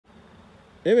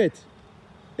Evet,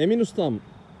 Emin Ustam.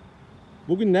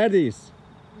 Bugün neredeyiz?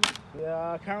 We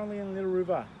are currently in Little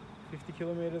River, 50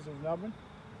 kilometers of Melbourne.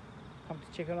 Come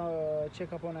to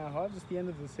check up on our hives. It's the end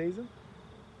of the season,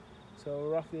 so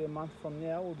roughly a month from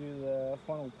now we'll do the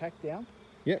final pack down.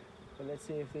 Yep. But let's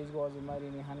see if these guys have made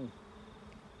any honey.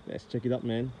 Let's check it out,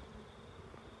 man.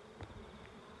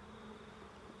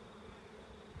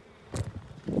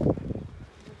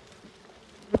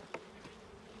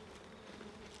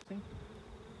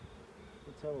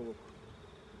 Let's have a look.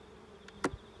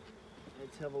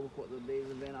 Let's have a look what the bees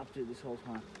have been up to this whole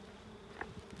time.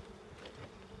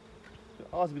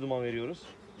 Az bir duman veriyoruz.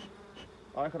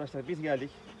 Arkadaşlar biz geldik.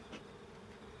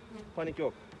 Panik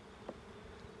yok.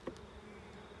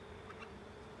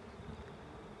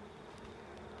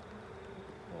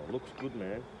 Oh, looks good,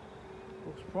 man.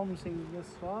 Looks promising this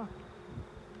far.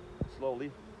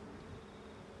 Slowly.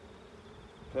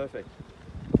 Perfect.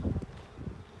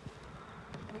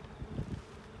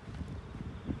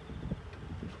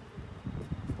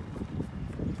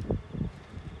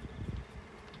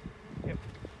 Yep.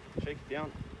 Shake it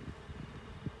down.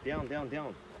 Down, down,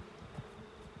 down.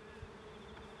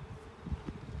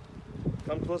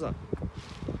 Come closer.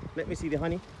 Let me see the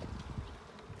honey.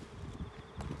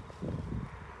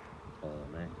 Oh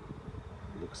man,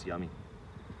 looks yummy.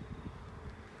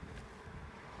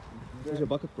 Where's your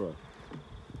bucket, bro?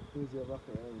 Here's your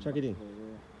bucket. Chuck it in.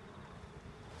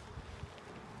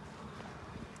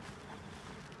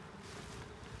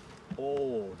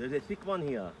 Oh, there's a thick one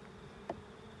here.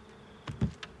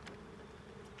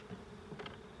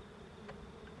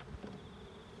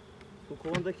 Bu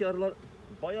kovandaki arılar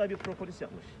bayağı bir propolis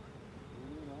yapmış.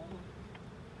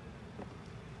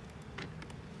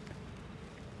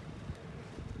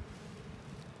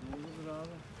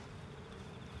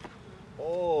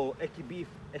 Oh,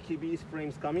 Eki beef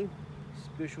frames coming.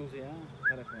 Specials, yeah.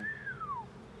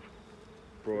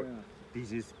 Bro, Yeah.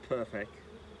 this is perfect.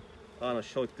 I'm gonna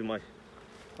show it to my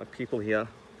people here.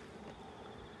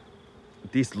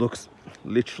 This looks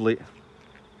literally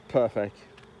perfect.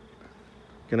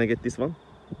 Can I get this one?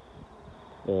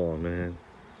 Oh man.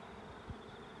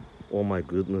 Oh my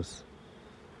goodness.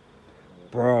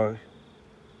 Bro.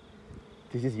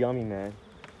 This is yummy, man.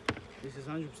 This is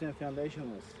 100%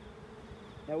 foundationless.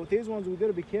 Now with these ones we've got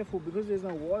to be careful because there's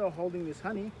no wire holding this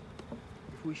honey.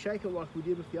 If we shake it like we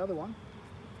did with the other one,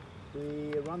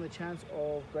 we run the chance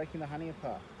of breaking the honey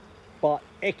apart. But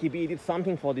Eki did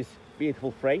something for this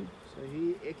beautiful frame. So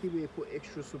here Ekibi put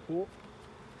extra support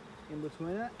in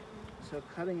between it, so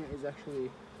cutting it is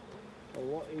actually a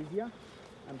lot easier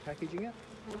and packaging it.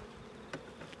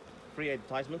 Free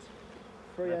advertisements.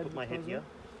 Free I put my head here.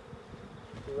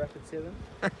 The Rapid 7.